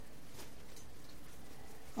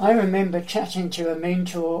I remember chatting to a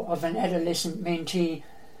mentor of an adolescent mentee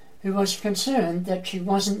who was concerned that she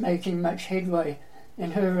wasn't making much headway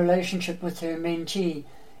in her relationship with her mentee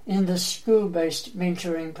in the school-based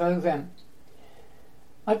mentoring program.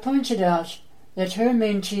 I pointed out that her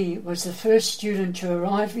mentee was the first student to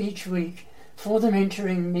arrive each week for the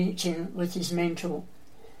mentoring meeting with his mentor,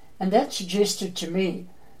 and that suggested to me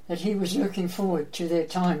that he was looking forward to their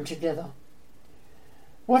time together.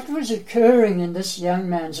 What was occurring in this young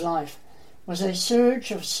man's life was a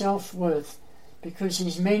surge of self-worth because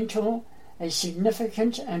his mentor, a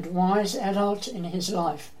significant and wise adult in his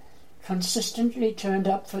life, consistently turned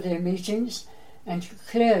up for their meetings and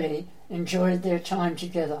clearly enjoyed their time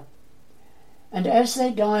together. And as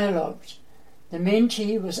they dialogued, the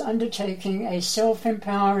mentee was undertaking a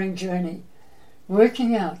self-empowering journey,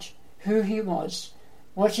 working out who he was,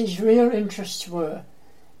 what his real interests were,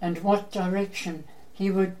 and what direction he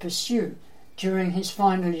would pursue during his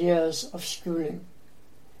final years of schooling.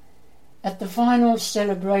 At the final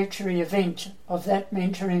celebratory event of that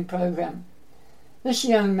mentoring program, this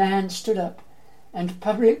young man stood up and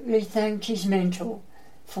publicly thanked his mentor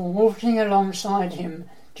for walking alongside him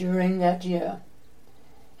during that year.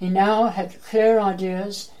 He now had clear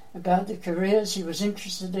ideas about the careers he was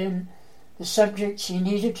interested in, the subjects he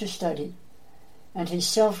needed to study, and his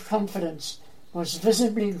self-confidence was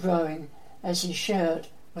visibly growing as he shared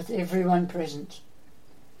with everyone present.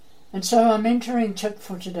 And so our mentoring tip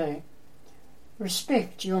for today: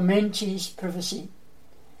 respect your mentee's privacy.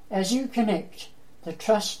 As you connect, the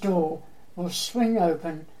trust door will swing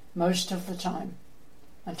open most of the time.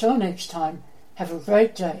 Until next time, have a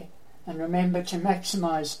great day and remember to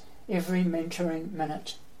maximize every mentoring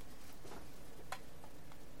minute.